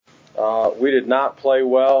We did not play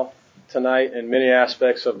well tonight in many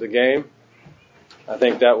aspects of the game. I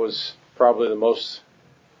think that was probably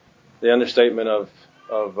the understatement of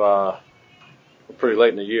pretty late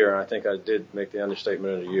in the year. I think I did make the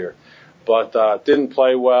understatement of the year. But didn't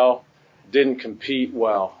play well, didn't compete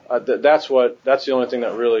well. That's the only thing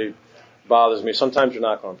that really bothers me. Sometimes you're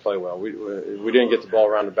not going to play well. We didn't get the ball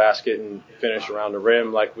around the basket and finish around the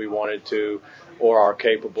rim like we wanted to or are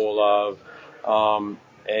capable of.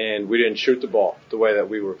 And we didn't shoot the ball the way that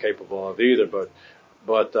we were capable of either.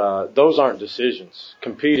 But those aren't decisions.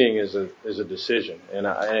 Competing is a decision,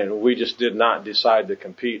 and we just did not decide to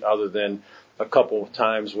compete other than a couple of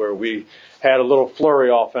times where we had a little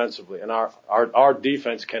flurry offensively, and our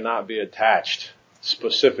defense cannot be attached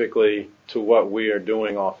specifically to what we are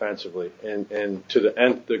doing offensively, and to the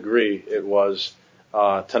nth degree it was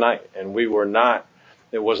tonight, and we were not.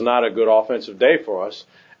 It was not a good offensive day for us,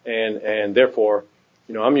 and therefore.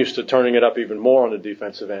 I'm used to turning it up even more on the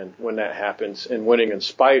defensive end when that happens and winning in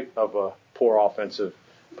spite of a poor offensive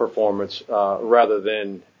performance rather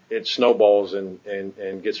than it snowballs and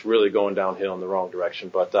gets really going downhill in the wrong direction.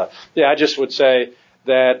 But, I just would say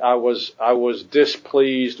that I was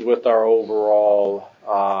displeased with our overall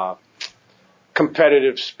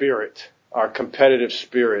competitive spirit. Our competitive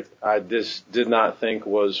spirit, I just did not think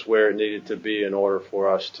was where it needed to be in order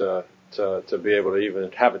for us to be able to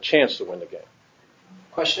even have a chance to win the game.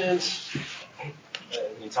 Questions?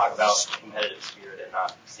 You talk about competitive spirit and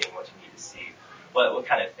not seeing what you need to see. What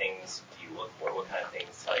kind of things do you look for? What kind of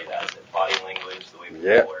things tell you that? Is it body language, the way we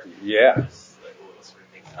work? Yeah. What sort of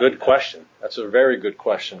things good question. That's a very good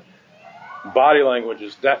question. Body language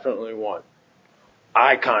is definitely one.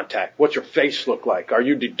 Eye contact. What's your face look like? Are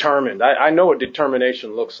you determined? I know what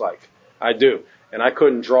determination looks like. I do. And I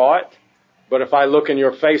couldn't draw it. But if I look in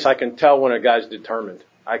your face, I can tell when a guy's determined.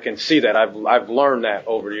 I can see that. I've learned that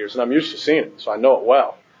over the years, and I'm used to seeing it, so I know it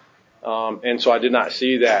well. And so I did not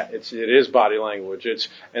see that. It is body language.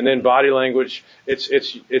 And then body language.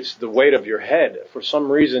 It's the weight of your head. For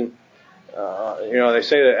some reason, they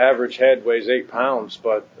say the average head weighs 8 pounds,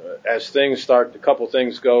 but as things start, a couple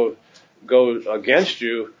things go against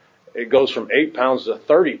you. It goes from 8 pounds to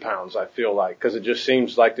 30 pounds. I feel like because it just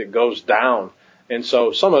seems like it goes down. And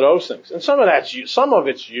so some of those things, and some of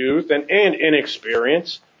it's youth and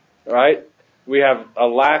inexperience, right? We have a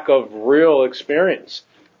lack of real experience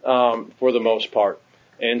for the most part.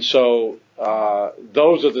 And so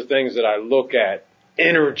those are the things that I look at.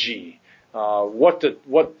 Energy, what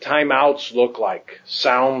timeouts look like,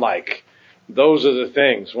 sound like. Those are the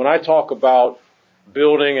things. When I talk about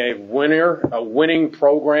building a winning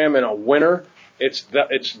program and a winner, it's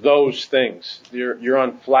those things. You're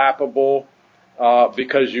unflappable.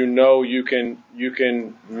 Because you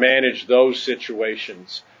can manage those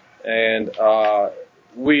situations, and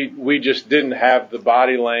we just didn't have the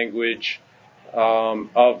body language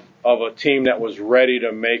of a team that was ready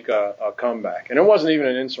to make a comeback, and it wasn't even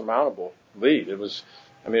an insurmountable lead. It was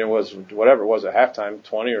whatever it was at halftime,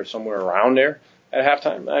 20 or somewhere around there at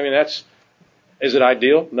halftime. Is it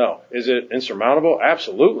ideal? No. Is it insurmountable?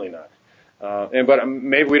 Absolutely not. But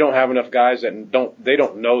maybe we don't have enough guys that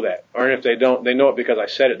don't know that. Or if they don't, they know it because I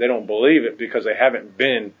said it. They don't believe it because they haven't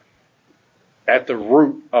been at the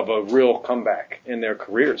root of a real comeback in their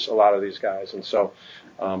careers, a lot of these guys. And so,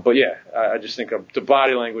 I just think of the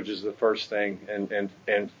body language is the first thing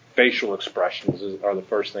and facial expressions are the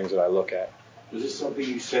first things that I look at. Was this something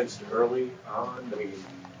you sensed early on?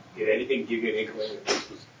 Did anything give you an inkling that this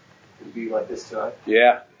was going to be like this tonight?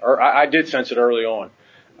 Yeah, I did sense it early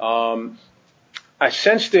on. I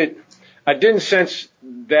sensed it. I didn't sense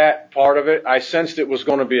that part of it. I sensed it was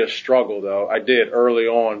going to be a struggle, though. I did early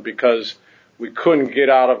on because we couldn't get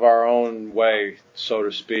out of our own way, so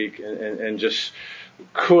to speak, and just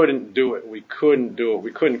couldn't do it. We couldn't do it.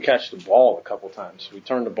 We couldn't catch the ball a couple times. We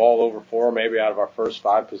turned the ball over 4 maybe out of our first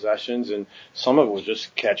 5 possessions, and some of it was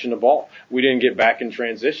just catching the ball. We didn't get back in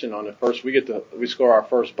transition on the first. We score our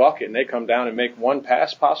first bucket, and they come down and make 1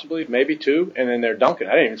 pass, possibly, maybe 2, and then they're dunking.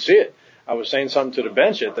 I didn't even see it. I was saying something to the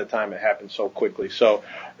bench at the time. It happened so quickly. So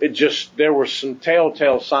there were some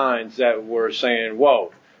telltale signs that were saying,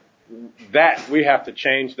 whoa, that we have to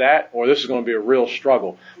change that or this is going to be a real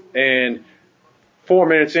struggle. And 4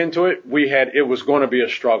 minutes into it, it was going to be a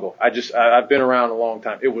struggle. I've been around a long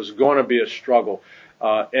time. It was going to be a struggle.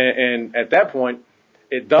 And at that point,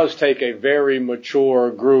 it does take a very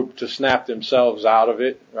mature group to snap themselves out of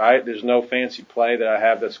it, right? There's no fancy play that I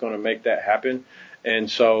have that's going to make that happen.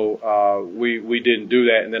 And so we didn't do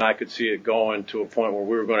that, and then I could see it going to a point where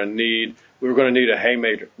we were going to need a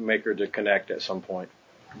haymaker to connect at some point.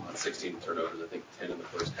 on 16 turnovers, I think 10 in the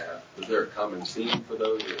first half. Was there a common theme for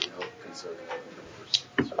those, or concerning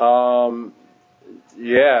turnovers?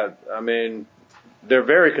 Yeah, I mean, they're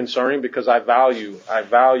very concerning because I value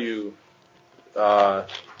the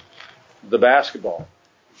basketball.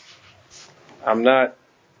 I'm not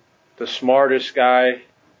the smartest guy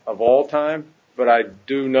of all time, but I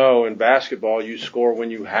do know in basketball you score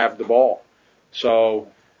when you have the ball. So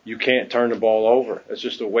you can't turn the ball over. It's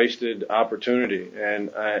just a wasted opportunity. And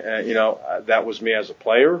that was me as a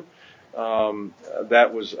player.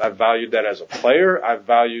 I valued that as a player. I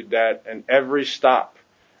valued that in every stop,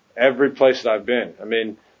 every place that I've been. I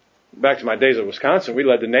mean, back to my days at Wisconsin, we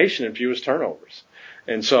led the nation in fewest turnovers.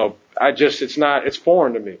 And so it's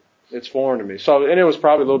foreign to me. It's foreign to me. So, and it was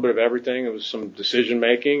probably a little bit of everything. It was some decision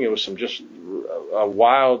making. It was some just a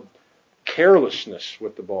wild carelessness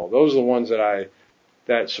with the ball. Those are the ones that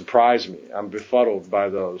surprised me. I'm befuddled by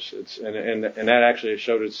those. And that actually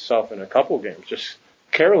showed itself in a couple of games. Just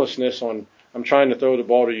carelessness on, I'm trying to throw the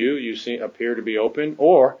ball to you. You appear to be open,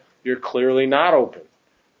 or you're clearly not open.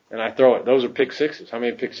 And I throw it. Those are pick sixes. How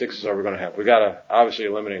many pick sixes are we going to have? We got to obviously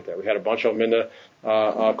eliminate that. We had a bunch of them in the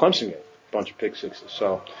Clemson game, a bunch of pick sixes.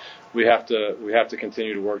 So we have to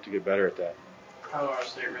continue to work to get better at that. Colorado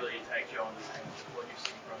State really attacked you on the thing. What do you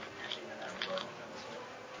see from your team in that regard?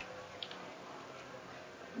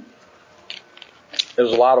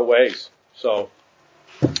 There's a lot of ways. So,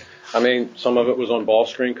 I mean, some of it was on ball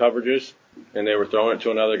screen coverages, and they were throwing it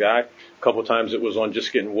to another guy. A couple times it was on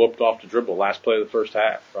just getting whooped off the dribble, last play of the first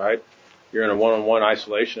half, right? You're in a one-on-one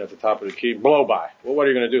isolation at the top of the key, blow by. Well, what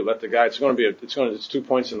are you going to do? Let the guy, it's 2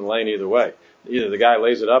 points in the lane either way. Either the guy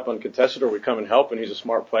lays it up uncontested, or we come and help, and he's a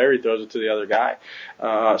smart player. He throws it to the other guy.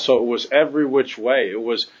 So it was every which way.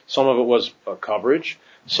 Some of it was coverage.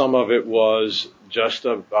 Some of it was just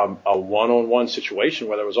a one-on-one situation,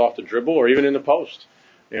 whether it was off the dribble or even in the post.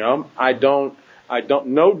 No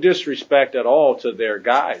disrespect at all to their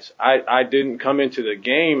guys. I didn't come into the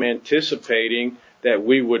game anticipating that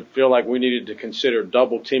we would feel like we needed to consider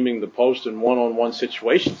double teaming the post in one-on-one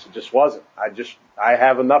situations. It just wasn't. I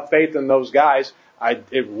have enough faith in those guys.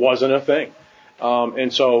 It wasn't a thing.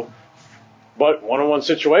 But one-on-one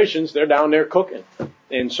situations, they're down there cooking.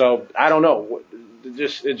 And so I don't know.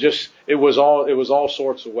 It was all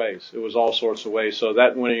sorts of ways. It was all sorts of ways. So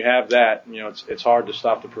that when you have that, it's hard to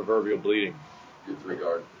stop the proverbial bleeding. With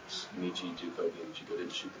regard to Michi, Dufogi, and Chico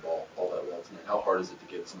didn't shoot the ball all that well tonight. How hard is it to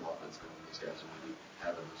get some offense going with those guys when we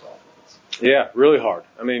having those offense? Yeah, really hard.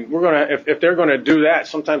 I mean, if they're gonna do that,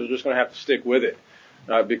 sometimes we're just gonna have to stick with it,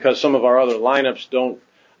 because some of our other lineups don't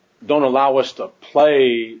allow us to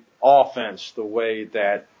play offense the way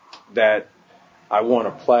that I want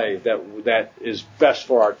to play. That is best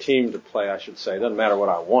for our team to play. I should say. It doesn't matter what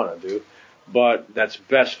I want to do, but that's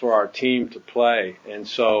best for our team to play. And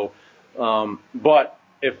so, but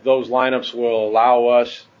if those lineups will allow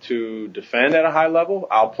us to defend at a high level,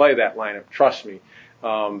 I'll play that lineup. Trust me.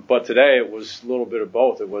 But today it was a little bit of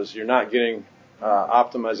both. It was you're not getting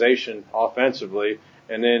optimization offensively,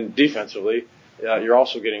 and then defensively, you're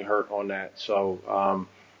also getting hurt on that. So,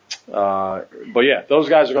 but yeah, those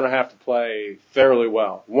guys are going to have to play fairly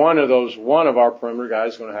well. One of our perimeter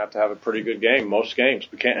guys is going to have a pretty good game. Most games,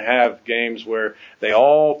 we can't have games where they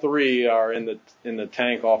all three are in the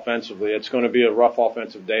tank offensively. It's going to be a rough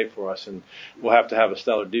offensive day for us, and we'll have to have a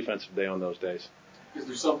stellar defensive day on those days. Is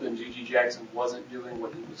there something J.G. Jackson wasn't doing,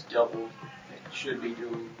 what he was doubled, that he should be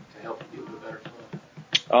doing to help him get a better flow?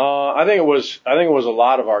 I think it was a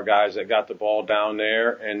lot of our guys that got the ball down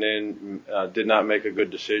there and then did not make a good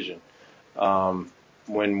decision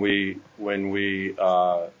when we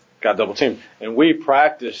got double teamed. And we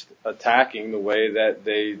practiced attacking the way that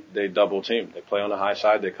they double team. They play on the high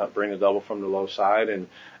side. They bring the double from the low side, and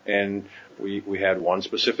we had one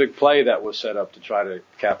specific play that was set up to try to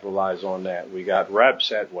capitalize on that. We got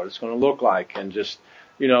reps at what it's going to look like, and just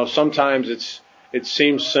sometimes it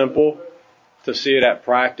seems simple to see it at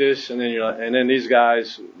practice, and then these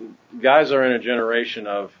guys are in a generation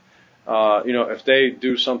of if they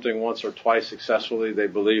do something once or twice successfully, they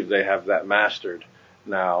believe they have that mastered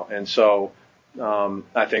now. And so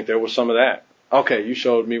I think there was some of that. Okay, you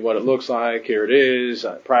showed me what it looks like. Here it is.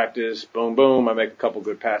 I practice. Boom, boom. I make a couple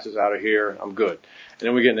good passes out of here. I'm good. And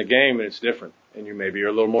then we get in the game, and it's different. And you're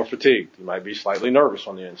a little more fatigued. You might be slightly nervous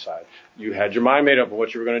on the inside. You had your mind made up of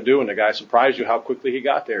what you were going to do, and the guy surprised you how quickly he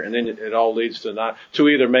got there. And then it all leads to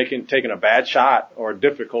either taking a bad shot or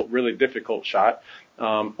a really difficult shot,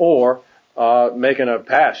 or making a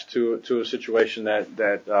pass to a situation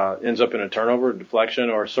that ends up in a turnover, deflection,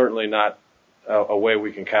 or certainly not a way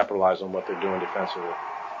we can capitalize on what they're doing defensively.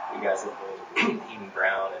 You guys have pulled Eden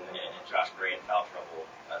Brown and Josh Gray in foul trouble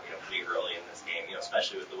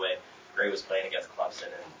especially with the way Gray was playing against Clemson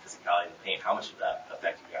and physicality in the paint. How much did that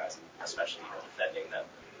affect you guys, and especially defending them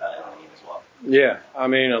in the game as well? Yeah, I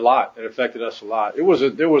mean, a lot. It affected us a lot. It was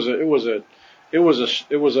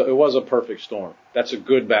a perfect storm. That's a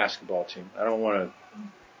good basketball team. I don't want to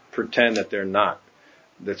pretend that they're not.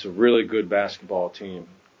 That's a really good basketball team.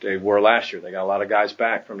 They were last year. They got a lot of guys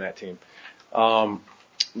back from that team.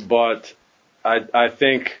 But I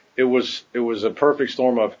think it was a perfect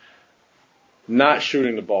storm of not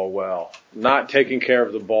shooting the ball well, not taking care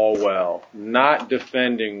of the ball well, not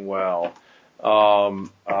defending well,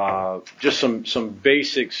 just some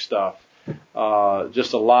basic stuff,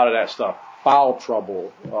 just a lot of that stuff. Foul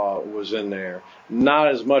trouble was in there. Not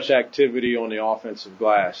as much activity on the offensive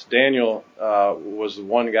glass. Daniel was the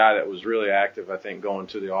one guy that was really active, I think, going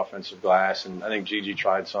to the offensive glass, and I think Gigi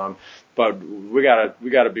tried some. But we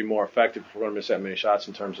gotta be more effective if we're going to miss that many shots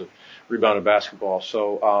in terms of rebounded basketball.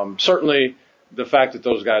 So certainly the fact that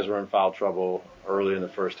those guys were in foul trouble early in the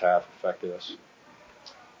first half affected us.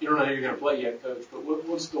 You don't know who you're going to play yet, Coach, but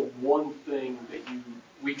what's the one thing that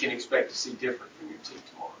we can expect to see different from your team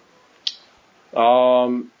tomorrow?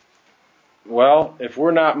 Well, if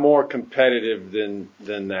we're not more competitive than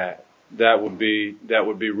that would be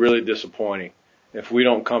really disappointing. If we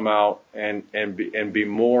don't come out and be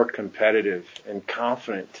more competitive and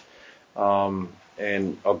confident,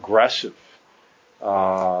 and aggressive.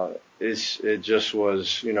 It just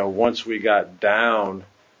was, once we got down,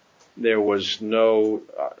 there was no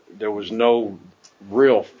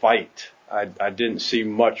real fight. I didn't see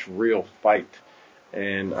much real fight.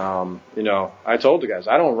 And, I told the guys,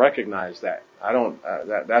 I don't recognize that.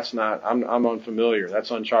 That's not, I'm unfamiliar.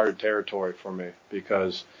 That's uncharted territory for me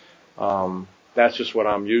because, that's just what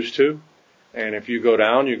I'm used to. And if you go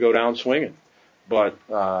down swinging. But,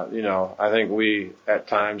 I think at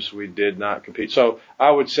times we did not compete. So I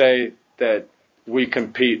would say that we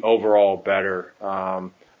compete overall better.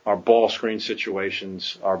 Our ball screen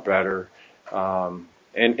situations are better. And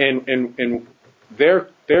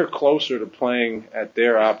they're closer to playing at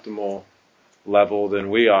their optimal level than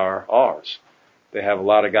we are ours. They have a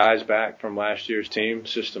lot of guys back from last year's team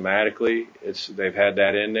systematically. They've had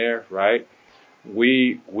that in there, right?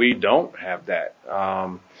 We don't have that.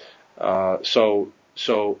 So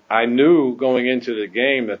I knew going into the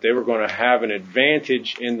game that they were going to have an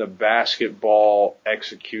advantage in the basketball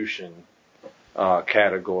execution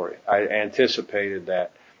category. I anticipated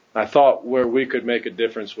that. I thought where we could make a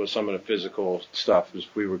difference was some of the physical stuff.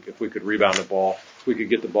 If we could rebound the ball, if we could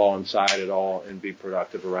get the ball inside at all and be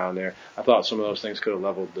productive around there. I thought some of those things could have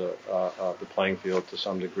leveled the playing field to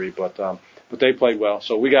some degree, but they played well.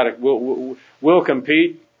 So we'll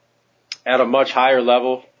compete at a much higher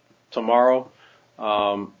level tomorrow,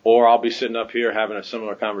 or I'll be sitting up here having a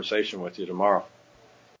similar conversation with you tomorrow.